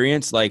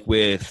experience like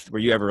were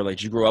you ever like,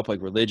 did you grow up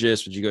like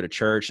religious? Did you go to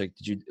church? Like,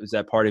 was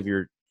that part of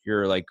your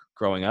like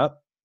growing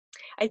up?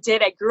 I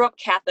did. I grew up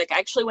Catholic. I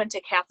actually went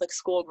to Catholic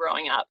school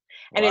growing up.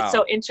 And it's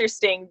so Wow.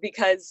 interesting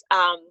because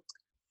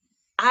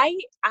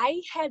I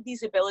had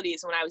these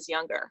abilities when I was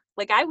younger.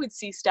 Like, I would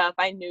see stuff,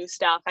 I knew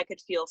stuff, I could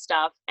feel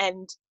stuff,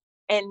 and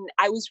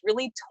I was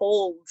really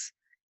told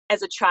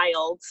as a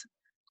child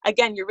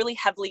again, you're really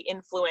heavily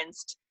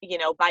influenced,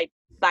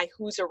 by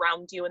who's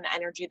around you and the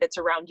energy that's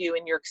around you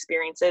and your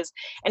experiences.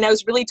 And I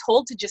was really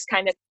told to just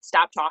kind of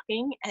stop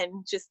talking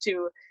and just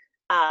to,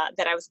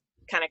 that I was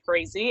kind of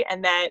crazy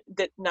and that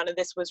none of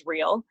this was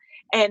real.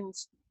 And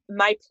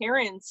my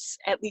parents,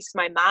 at least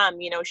my mom,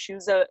 she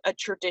was a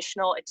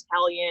traditional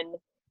Italian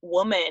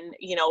woman,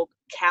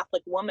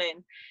 Catholic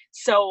woman.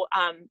 So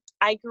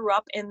I grew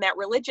up in that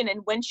religion.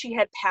 And when she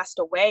had passed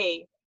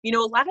away, a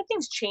lot of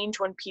things change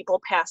when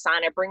people pass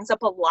on. It brings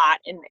up a lot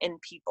in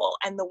people.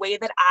 And the way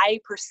that I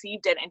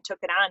perceived it and took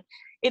it on,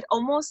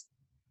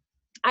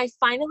 I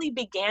finally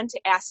began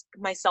to ask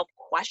myself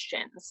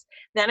questions.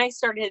 Then I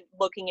started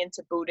looking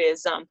into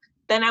Buddhism.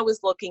 Then I was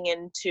looking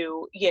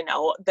into,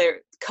 the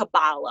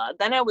Kabbalah.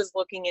 Then I was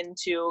looking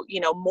into,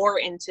 more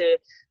into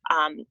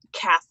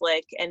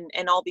Catholic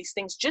and all these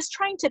things, just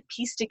trying to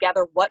piece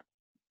together what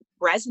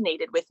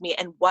resonated with me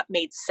and what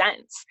made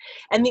sense.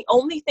 And the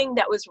only thing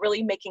that was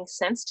really making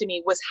sense to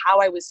me was how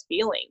I was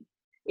feeling.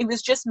 It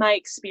was just my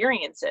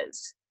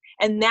experiences.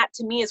 And that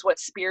to me is what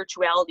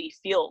spirituality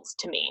feels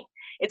to me.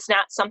 It's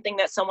not something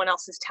that someone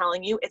else is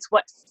telling you. It's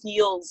what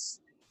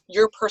feels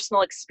your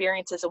personal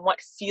experiences and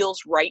what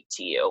feels right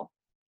to you.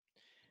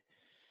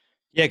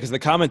 Yeah, because the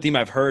common theme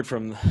I've heard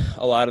from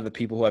a lot of the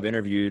people who I've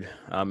interviewed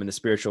in the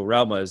spiritual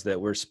realm is that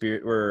we're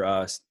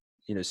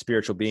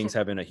spiritual beings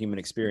having a human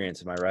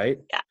experience. Am I right?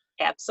 Yeah,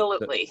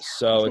 absolutely.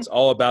 So it's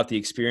all about the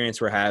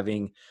experience we're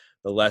having,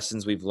 the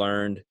lessons we've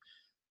learned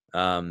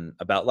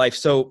about life.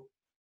 So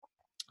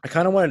I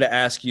kind of wanted to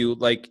ask you,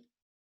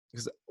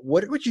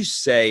 what would you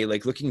say,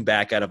 looking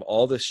back out of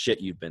all the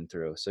shit you've been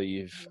through? So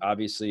you've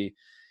obviously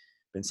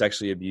been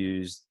sexually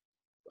abused,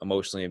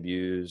 emotionally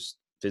abused,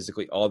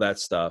 physically, all that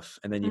stuff.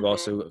 And then you've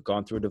also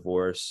gone through a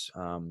divorce.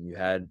 You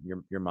had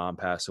your mom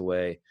pass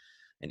away,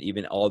 and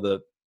even all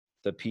the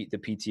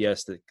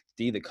PTSD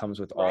that comes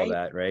with all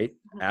that, right?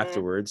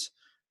 Afterwards.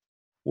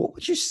 What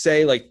would you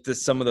say,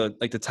 some of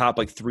the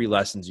top 3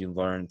 lessons you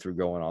learned through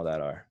going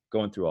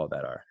through all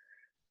that are?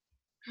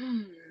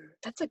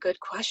 That's a good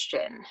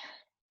question.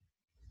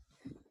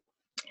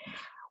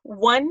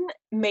 One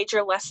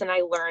major lesson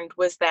I learned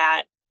was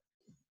that,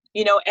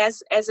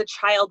 as a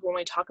child, when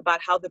we talk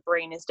about how the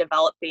brain is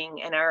developing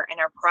in our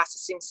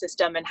processing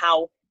system and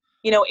how,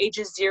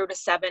 ages 0 to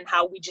 7,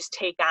 how we just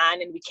take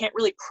on and we can't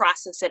really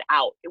process it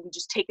out. We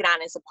just take it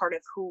on as a part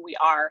of who we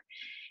are.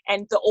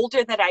 And the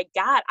older that I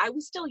got, I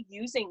was still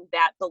using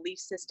that belief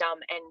system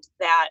and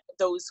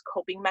those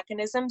coping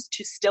mechanisms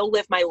to still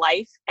live my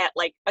life at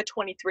like a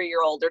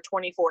 23-year-old or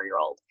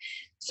 24-year-old.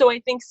 So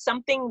I think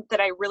something that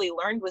I really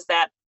learned was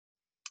that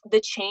the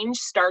change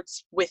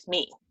starts with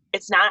me.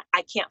 It's not,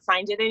 I can't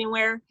find it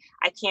anywhere.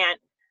 I can't,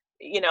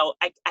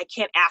 I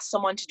can't ask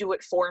someone to do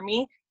it for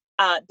me.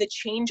 The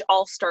change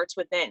all starts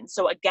within.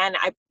 So again,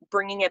 I'm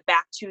bringing it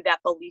back to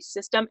that belief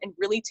system and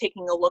really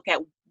taking a look at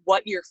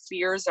what your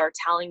fears are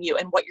telling you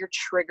and what your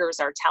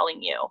triggers are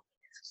telling you.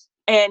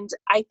 And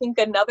I think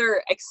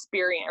another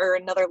experience or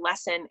another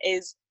lesson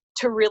is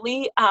to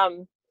really,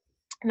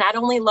 not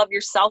only love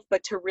yourself,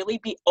 but to really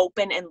be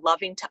open and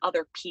loving to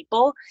other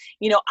people.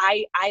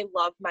 I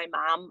love my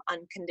mom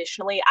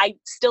unconditionally. I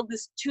still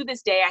to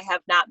this day, I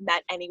have not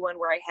met anyone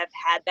where I have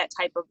had that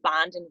type of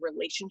bond and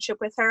relationship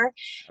with her.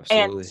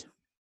 Absolutely. And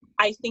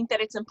I think that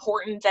it's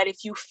important that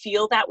if you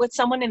feel that with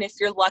someone, and if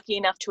you're lucky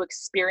enough to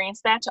experience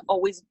that, to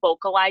always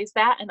vocalize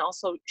that and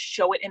also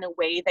show it in a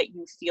way that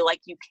you feel like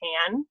you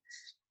can,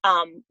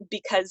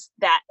 because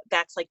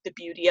that's like the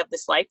beauty of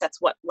this life. That's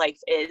what life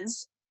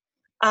is.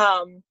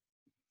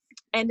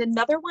 And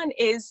another one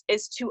is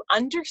to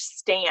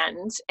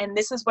understand, and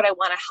this is what I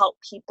want to help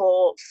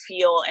people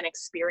feel and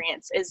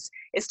experience, is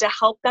to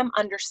help them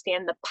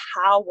understand the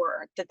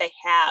power that they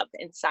have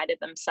inside of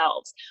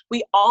themselves.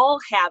 We all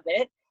have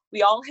it.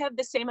 We all have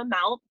the same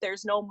amount.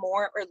 There's no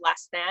more or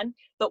less than.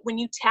 But when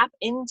you tap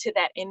into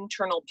that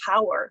internal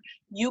power,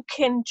 you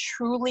can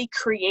truly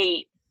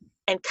create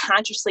and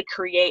consciously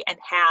create and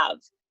have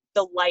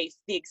the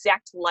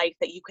exact life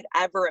that you could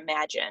ever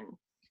imagine.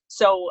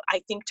 So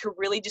I think to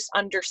really just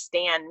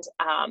understand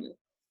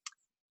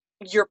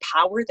your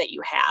power that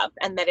you have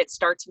and that it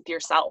starts with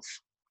yourself.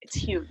 It's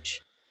huge.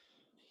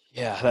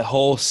 Yeah, that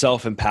whole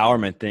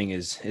self-empowerment thing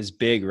is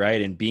big,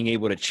 right? And being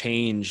able to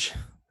change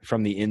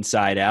from the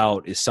inside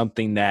out is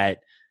something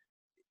that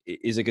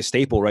is like a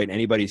staple, right? In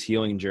anybody's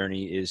healing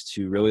journey is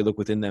to really look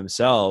within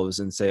themselves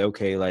and say,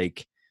 okay,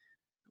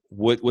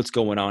 what's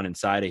going on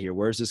inside of here?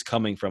 Where's this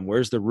coming from?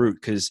 Where's the root?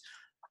 Because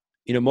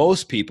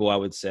most people, I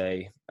would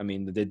say,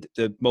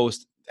 the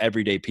most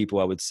everyday people,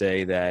 I would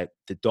say that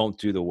don't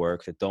do the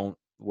work, that don't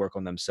work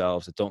on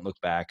themselves, that don't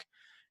look back.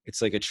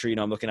 It's like a tree.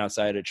 I'm looking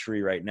outside a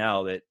tree right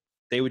now that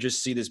they would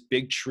just see this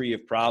big tree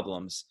of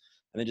problems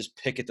and then just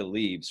pick at the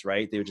leaves,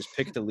 right? They would just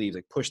pick at the leaves,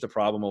 push the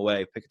problem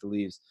away, pick at the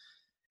leaves,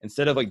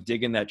 instead of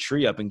digging that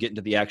tree up and getting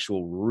to the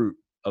actual root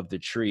of the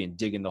tree and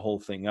digging the whole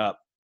thing up.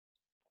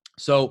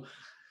 So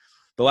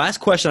the last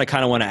question I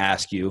kind of want to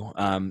ask you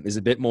is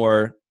a bit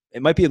more,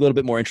 it might be a little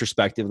bit more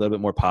introspective, a little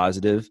bit more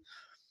positive.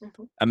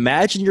 Mm-hmm.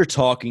 Imagine you're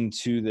talking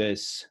to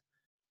this,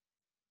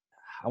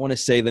 I want to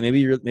say that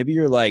maybe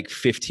you're like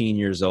 15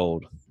 years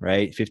old,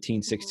 right?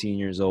 15, Mhm. 16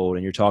 years old,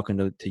 and you're talking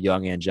to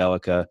young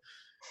Angelica.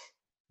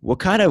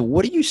 What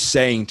are you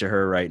saying to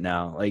her right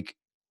now? Like,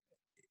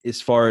 as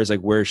far as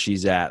like where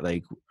she's at,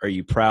 like, are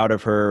you proud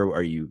of her?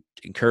 Are you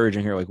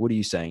encouraging her? Like, what are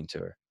you saying to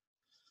her?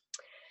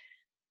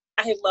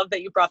 I love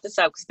that you brought this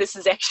up because this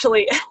is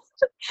actually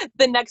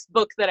the next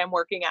book that I'm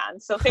working on.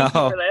 So thank you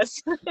for Oh,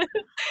 this.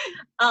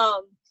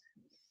 um,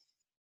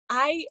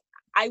 I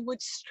I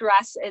would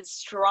stress as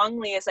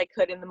strongly as I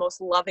could in the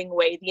most loving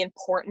way the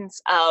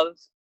importance of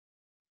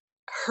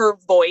her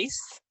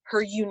voice,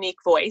 her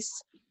unique voice,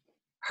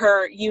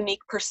 her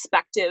unique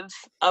perspective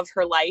of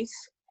her life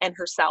and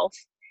herself,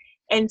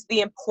 and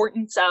the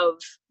importance of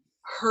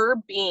her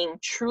being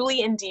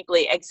truly and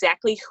deeply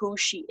exactly who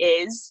she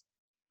is,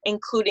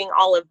 including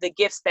all of the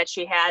gifts that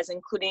she has,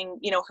 including,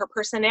 her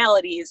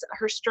personalities,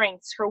 her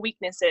strengths, her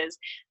weaknesses,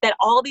 that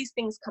all these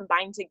things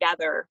combined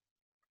together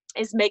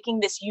is making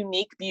this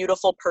unique,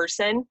 beautiful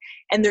person.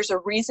 And there's a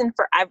reason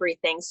for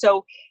everything.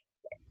 So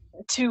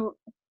to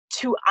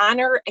to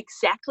honor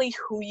exactly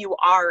who you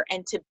are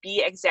and to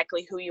be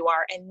exactly who you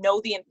are and know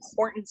the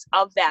importance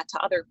of that to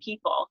other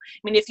people. I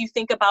mean, if you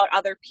think about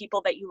other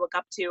people that you look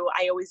up to,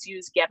 I always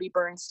use Gabby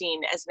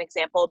Bernstein as an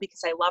example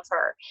because I love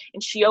her,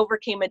 and she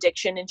overcame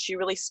addiction and she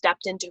really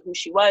stepped into who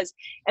she was.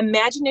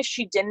 Imagine if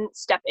she didn't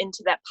step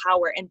into that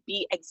power and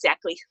be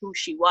exactly who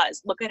she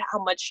was. Look at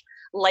how much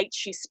light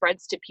she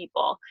spreads to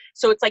people.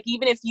 So it's like,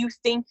 even if you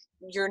think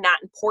you're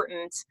not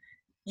important,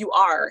 you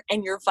are,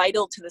 and you're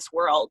vital to this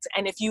world.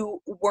 And if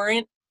you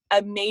weren't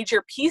a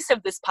major piece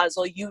of this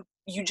puzzle, you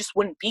just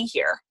wouldn't be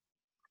here.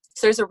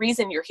 So there's a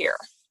reason you're here.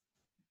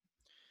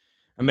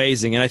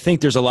 amazing. And I think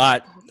there's a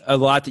lot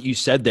that you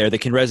said there that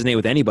can resonate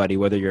with anybody,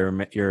 whether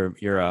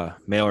you're a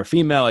male or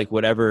female, like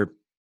whatever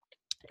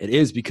it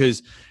is,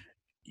 because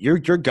you're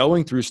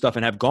going through stuff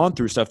and have gone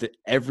through stuff that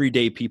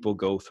everyday people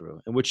go through.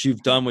 And what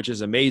you've done, which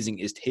is amazing,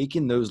 is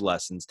taken those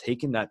lessons,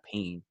 taken that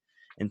pain,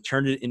 and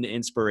turned it into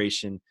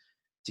inspiration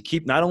to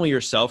keep not only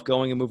yourself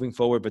going and moving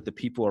forward, but the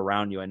people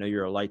around you. I know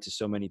you're a light to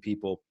so many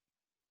people.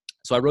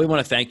 So I really want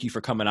to thank you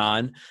for coming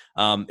on.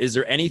 Is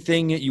there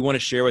anything you want to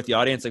share with the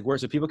audience? Like, where,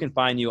 so people can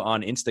find you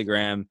on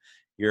Instagram,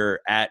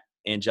 you're at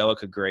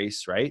Angelica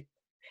Grace, right?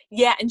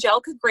 Yeah,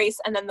 Angelica Grace,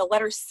 and then the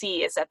letter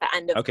C is at the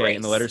end of Okay,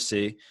 and the letter Grace.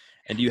 C.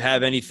 And do you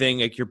have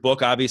anything like your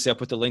book? Obviously, I'll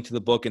put the link to the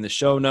book in the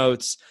show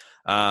notes.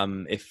 If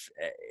and if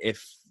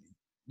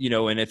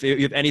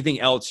you have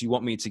anything else you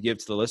want me to give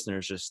to the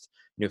listeners, just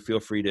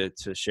feel free to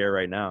share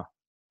right now.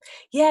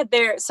 Yeah,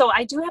 so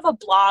I do have a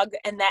blog,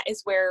 and that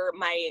is where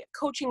my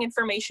coaching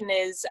information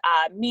is,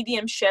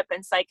 mediumship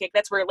and psychic.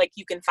 That's where like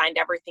you can find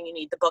everything you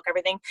need, the book,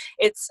 everything.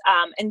 It's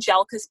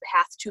Angelica's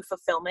Path to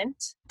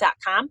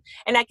Fulfillment.com.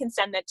 And I can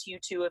send that to you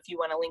too if you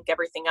want to link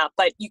everything up.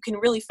 But you can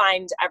really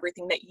find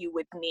everything that you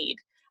would need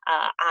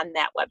on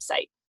that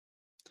website.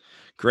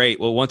 Great.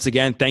 Well, once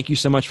again, thank you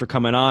so much for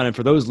coming on. And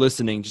for those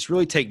listening, just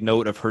really take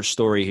note of her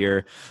story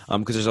here,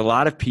 because there's a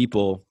lot of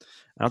people,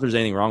 I don't know if there's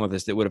anything wrong with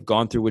this, that would have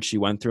gone through what she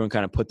went through and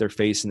kind of put their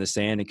face in the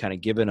sand and kind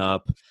of given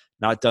up,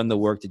 not done the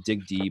work to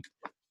dig deep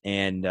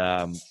and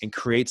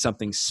create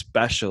something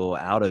special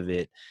out of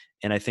it.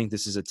 And I think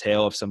this is a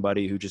tale of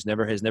somebody who just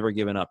has never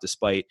given up,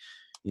 despite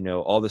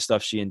all the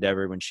stuff she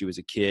endeavored when she was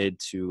a kid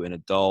to an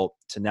adult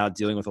to now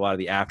dealing with a lot of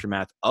the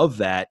aftermath of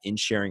that in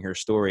sharing her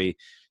story.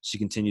 She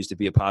continues to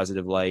be a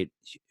positive light,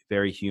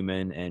 very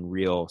human and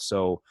real.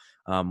 So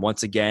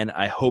once again,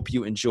 I hope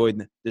you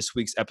enjoyed this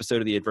week's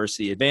episode of The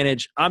Adversity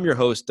Advantage. I'm your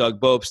host,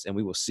 Doug Bopst, and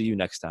we will see you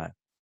next time.